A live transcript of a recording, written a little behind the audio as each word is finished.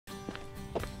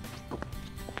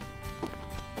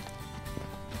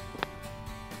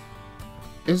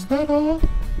Is that all?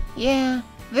 Yeah,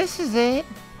 this is it.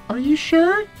 Are you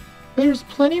sure? There's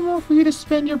plenty more for you to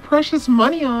spend your precious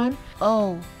money on.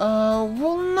 Oh,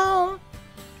 well, no.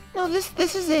 No,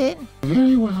 this is it.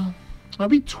 Very well. I'll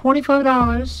be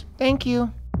 $25. Thank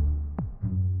you.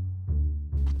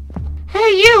 Hey,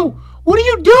 you! What are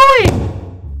you doing?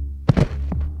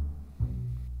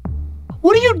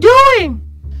 What are you doing?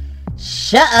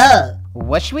 Shut up!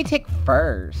 What should we take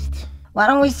first? Why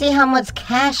don't we see how much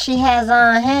cash she has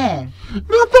on hand? Not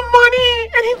the money!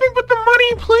 Anything but the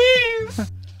money,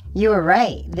 please! You were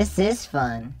right. This is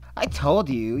fun. I told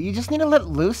you, you just need to let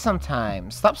loose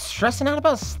sometimes. Stop stressing out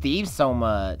about Steve so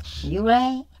much. You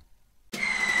right?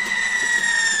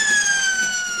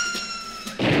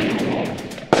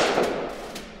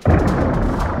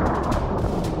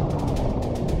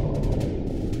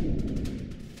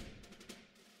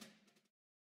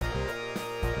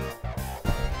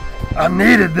 I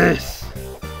needed this.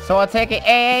 So I take it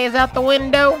AA is out the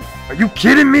window? Are you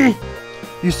kidding me?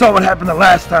 You saw what happened the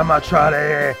last time I tried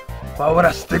AA. Why would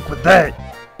I stick with that?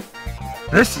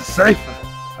 This is safer.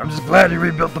 I'm just glad you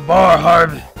rebuilt the bar,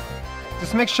 Harvey.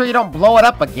 Just make sure you don't blow it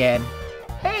up again.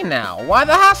 Hey now, why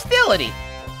the hostility?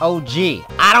 Oh gee,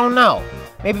 I don't know.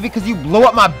 Maybe because you blew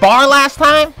up my bar last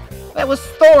time? That was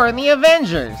Thor and the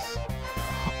Avengers.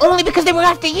 Only because they were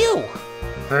after you.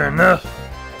 Fair enough.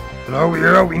 But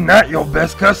are we not your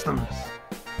best customers?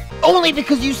 Only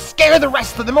because you scare the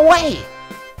rest of them away.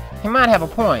 You might have a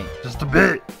point. Just a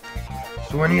bit.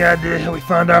 So any idea how we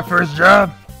found our first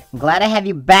job? Glad to have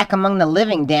you back among the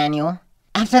living, Daniel.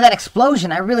 After that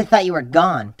explosion, I really thought you were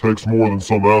gone. Takes more than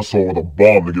some asshole with a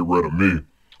bomb to get rid of me.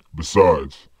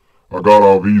 Besides, I got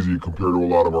off easy compared to a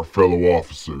lot of our fellow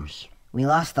officers. We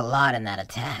lost a lot in that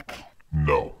attack.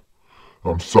 No.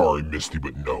 I'm sorry, Misty,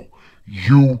 but no.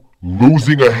 You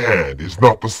losing a hand is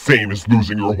not the same as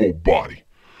losing your whole body.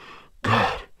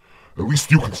 God, at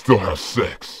least you can still have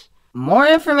sex. More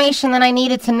information than I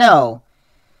needed to know.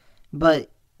 But,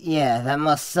 yeah, that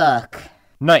must suck.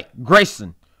 Knight,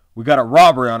 Grayson, we got a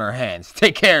robbery on our hands.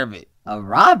 Take care of it. A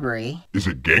robbery? Is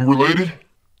it gang-related?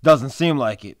 Doesn't seem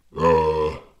like it.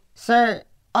 Sir,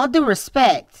 all due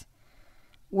respect,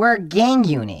 we're a gang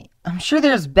unit. I'm sure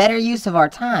there's better use of our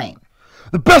time.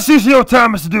 The best use of your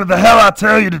time is to do what the hell I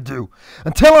tell you to do.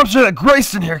 Until I'm sure that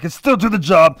Grayson here can still do the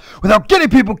job without getting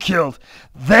people killed.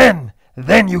 Then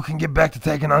you can get back to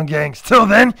taking on gangs. Till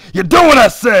then, you do what I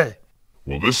say.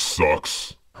 Well, this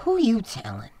sucks. Who you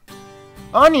telling?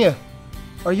 Anya,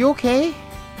 are you okay?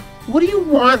 What do you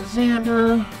want,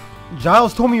 Xander?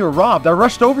 Giles told me you were robbed. I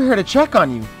rushed over here to check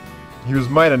on you. He was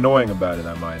mighty annoying about it,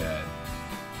 I might add.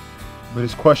 But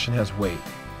his question has weight.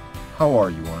 How are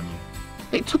you, Anya?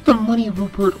 They took the money,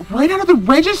 Rupert, right out of the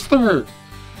register.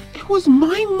 It was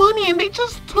my money and they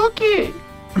just took it.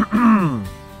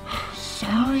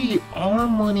 Sorry, our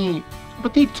money.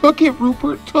 But they took it,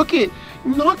 Rupert, took it.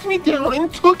 Knocked me down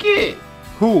and took it.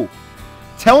 Who?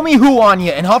 Tell me who,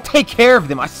 Anya, and I'll take care of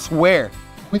them, I swear.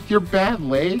 With your bad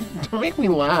leg? Don't make me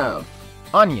laugh.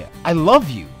 Anya, I love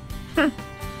you.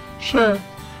 Sure.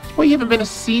 That's why you haven't been to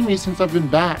see me since I've been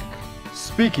back.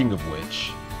 Speaking of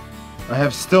which, I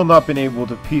have still not been able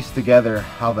to piece together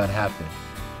how that happened.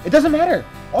 It doesn't matter.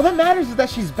 All that matters is that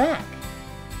she's back.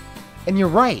 And you're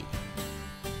right.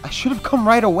 I should have come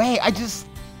right away.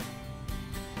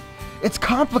 It's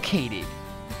complicated.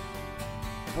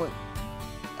 But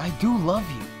I do love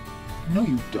you. No,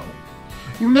 you don't.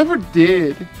 You never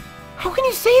did. How can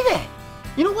you say that?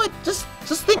 You know what? Just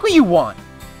think what you want.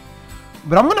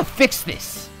 But I'm gonna fix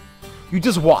this. You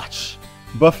just watch.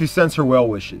 Buffy sends her well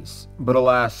wishes, but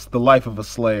alas, the life of a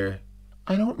slayer.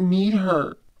 I don't need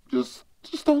her. Just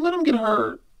don't let him get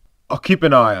hurt. I'll keep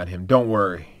an eye on him, don't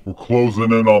worry. We're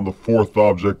closing in on the fourth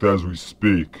object as we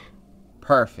speak.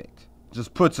 Perfect.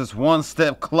 Just puts us one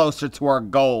step closer to our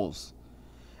goals.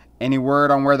 Any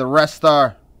word on where the rest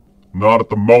are? Not at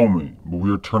the moment, but we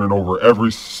are turning over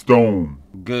every stone.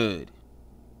 Good.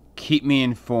 Keep me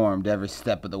informed every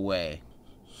step of the way.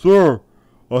 Sir,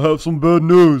 I have some bad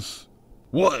news.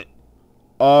 What?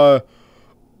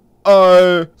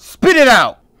 Spit it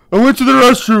out! I went to the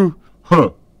restroom. Huh.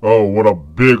 Oh, what a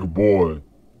big boy.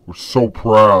 We're so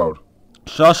proud.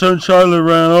 Sasha and Charlie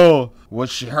ran off.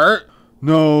 Was she hurt?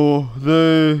 No,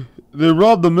 they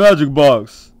robbed the magic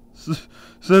box.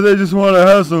 Said they just want to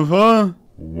have some fun.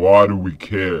 Why do we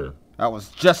care? I was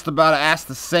just about to ask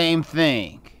the same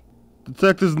thing.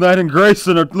 Detectives Knight and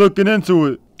Grayson are looking into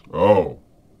it. Oh,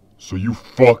 so you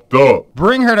fucked up.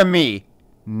 Bring her to me.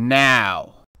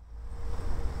 Now.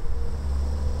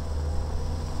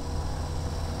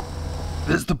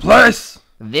 This the place?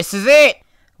 This is it.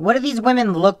 What do these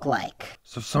women look like?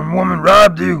 So some woman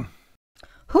robbed you.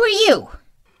 Who are you?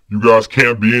 You guys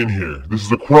can't be in here. This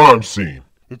is a crime scene.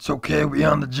 It's okay, we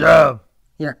on the job.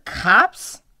 You're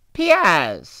cops?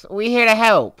 P.I.s. We here to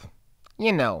help.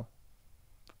 You know,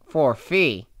 for a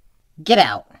fee. Get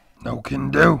out. No can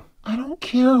do. I don't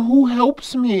care who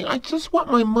helps me. I just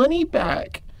want my money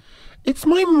back. It's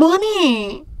my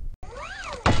money.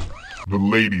 The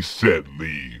lady said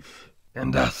leave.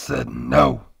 And I said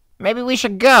no. Maybe we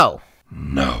should go.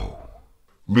 No.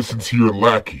 Listen to your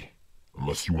lackey.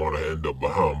 Unless you want to end up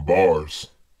behind bars.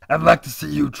 I'd like to see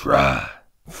you try.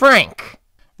 Frank,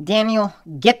 Daniel,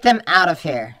 get them out of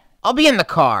here. I'll be in the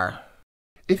car.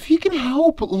 If he can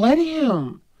help, let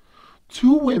him.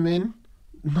 2 women,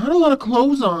 not a lot of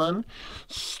clothes on,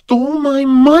 stole my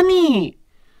money.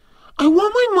 I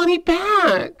want my money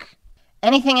back.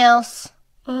 Anything else?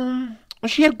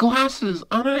 She had glasses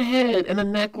on her head and a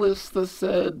necklace that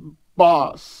said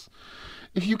boss.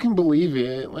 If you can believe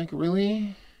it, like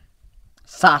really?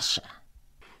 Sasha,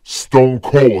 Stone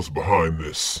Cold's behind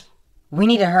this. we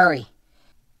need to hurry.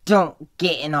 Don't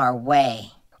get in our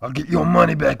way. I'll get your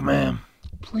money back, ma'am.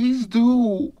 Please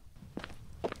do.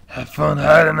 Have fun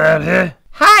hiding out here.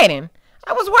 Hiding?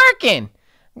 I was working.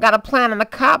 Got a plan in the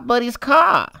cop buddy's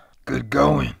car. Good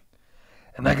going.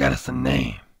 And I got us a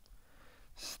name.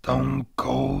 Stone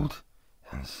Cold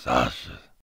and Sasha.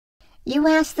 You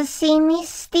asked to see me,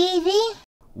 Stevie?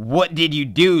 What did you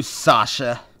do,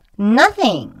 Sasha?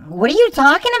 Nothing. What are you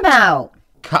talking about?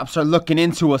 Cops are looking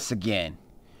into us again.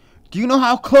 Do you know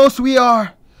how close we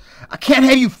are? I can't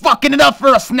have you fucking it up for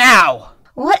us now!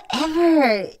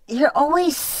 Whatever. You're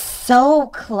always so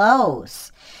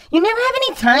close. You never have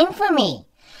any time for me.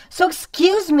 So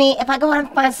excuse me if I go out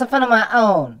and find some fun of my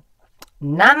own.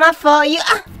 Not my fault, you...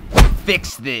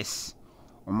 Fix this.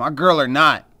 Or my girl or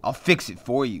not, I'll fix it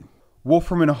for you.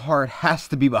 Wolfram and Hart has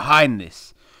to be behind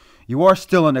this. You are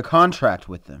still under contract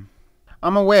with them.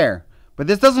 I'm aware, but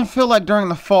this doesn't feel like during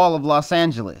the fall of Los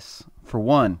Angeles. For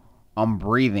one, I'm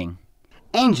breathing.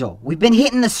 Angel, we've been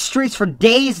hitting the streets for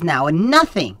days now and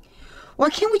nothing. Why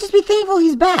can't we just be thankful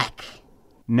he's back?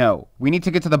 No, we need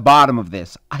to get to the bottom of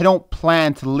this. I don't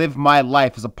plan to live my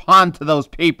life as a pawn to those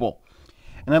people.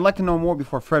 And I'd like to know more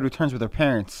before Fred returns with her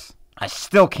parents. I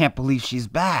still can't believe she's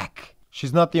back.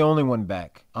 She's not the only one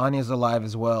back. Anya's alive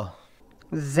as well.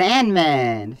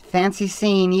 Zanman, fancy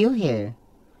seeing you here.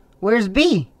 Where's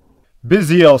B?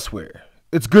 Busy elsewhere.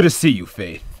 It's good to see you,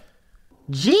 Faith.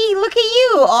 Gee, look at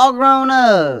you, all grown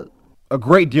up. A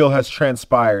great deal has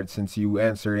transpired since you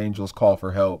answered Angel's call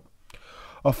for help.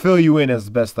 I'll fill you in as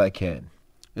best I can.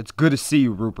 It's good to see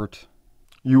you, Rupert.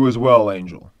 You as well,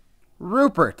 Angel.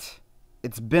 Rupert,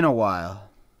 it's been a while.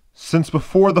 Since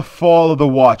before the fall of the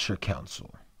Watcher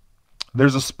Council.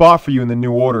 There's a spot for you in the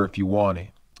New Order if you want it.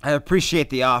 I appreciate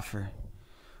the offer,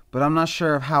 but I'm not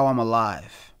sure of how I'm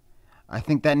alive. I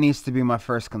think that needs to be my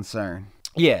first concern.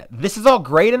 Yeah, this is all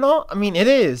great and all. I mean, it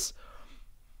is.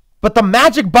 But the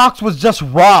magic box was just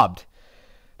robbed.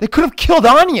 They could have killed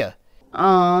Anya.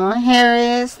 Aw,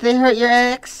 Harris, they hurt your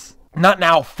ex? Not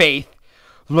now, Faith.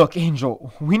 Look,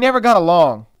 Angel, we never got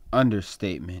along.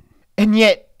 Understatement. And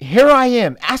yet, here I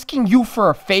am, asking you for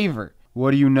a favor.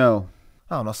 What do you know?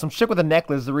 I don't know, some chick with a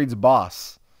necklace that reads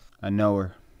boss. I know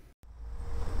her.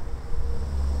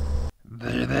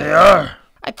 There they are.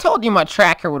 I told you my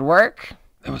tracker would work.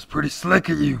 That was pretty slick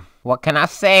of you. What can I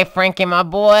say, Frankie, my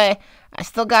boy? I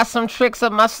still got some tricks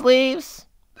up my sleeves.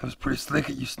 That was pretty slick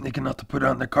of you sneaking up to put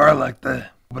her in the car like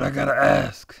that. But I gotta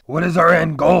ask, what is our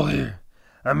end goal here?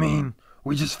 I mean,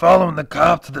 we just following the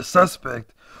cop to the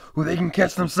suspect, who they can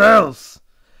catch themselves.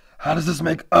 How does this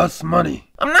make us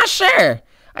money? I'm not sure.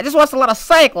 I just watched a lot of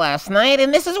Psych last night,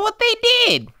 and this is what they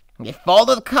did. They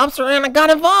followed the cops around and got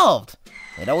involved.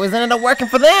 It always ended up working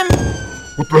for them.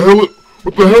 What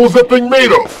the hell is that thing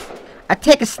made of? I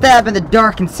take a stab in the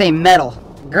dark and say metal.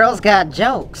 Girls got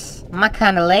jokes. My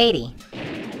kind of lady.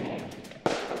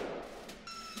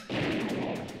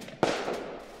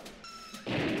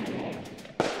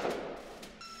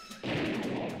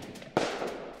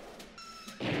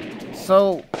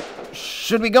 So,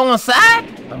 should we go inside?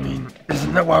 I mean,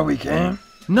 isn't that why we came?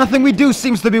 Nothing we do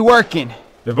seems to be working.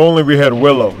 If only we had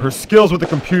Willow. Her skills with the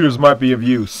computers might be of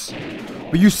use.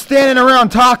 But you standing around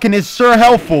talking is sure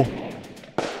helpful.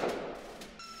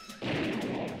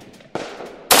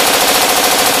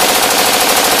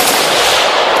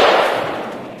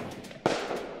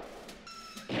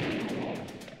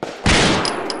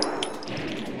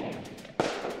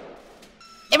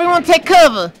 Everyone take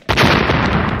cover.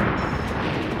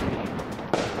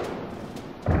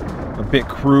 A bit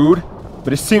crude,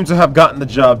 but it seems to have gotten the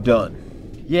job done.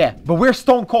 Yeah, but where's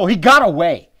Stone Cold? He got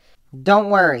away. Don't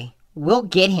worry. We'll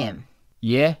get him.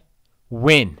 Yeah?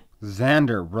 Win.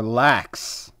 Xander,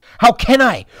 relax. How can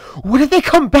I? What if they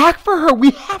come back for her?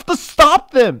 We have to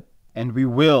stop them. And we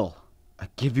will. I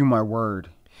give you my word.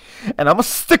 And I'm gonna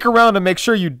stick around to make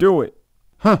sure you do it.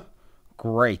 Huh.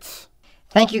 Great.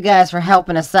 Thank you guys for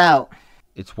helping us out.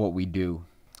 It's what we do.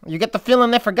 You get the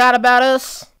feeling they forgot about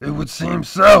us? It would seem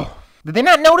so. Did they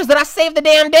not notice that I saved the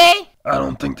damn day? I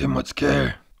don't think they much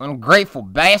care. Ungrateful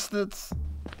bastards.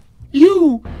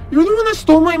 You're the one that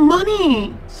stole my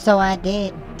money. So I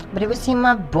did. But it would seem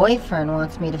my boyfriend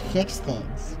wants me to fix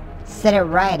things. Set it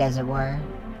right, as it were.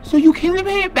 So you came to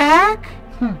pay it back?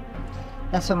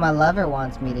 That's what my lover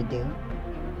wants me to do.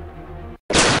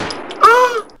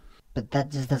 Ah! But that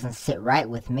just doesn't sit right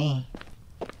with me.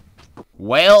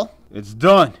 Well, It's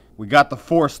done. We got the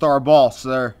 4-star ball,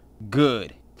 sir.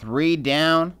 good. 3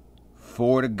 down,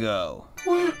 4 to go.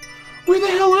 Where the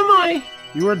hell am I?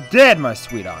 You are dead, my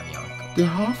sweet Anyanka.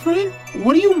 Girlfriend?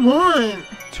 What do you want?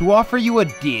 To offer you a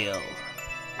deal.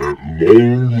 At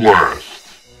long last,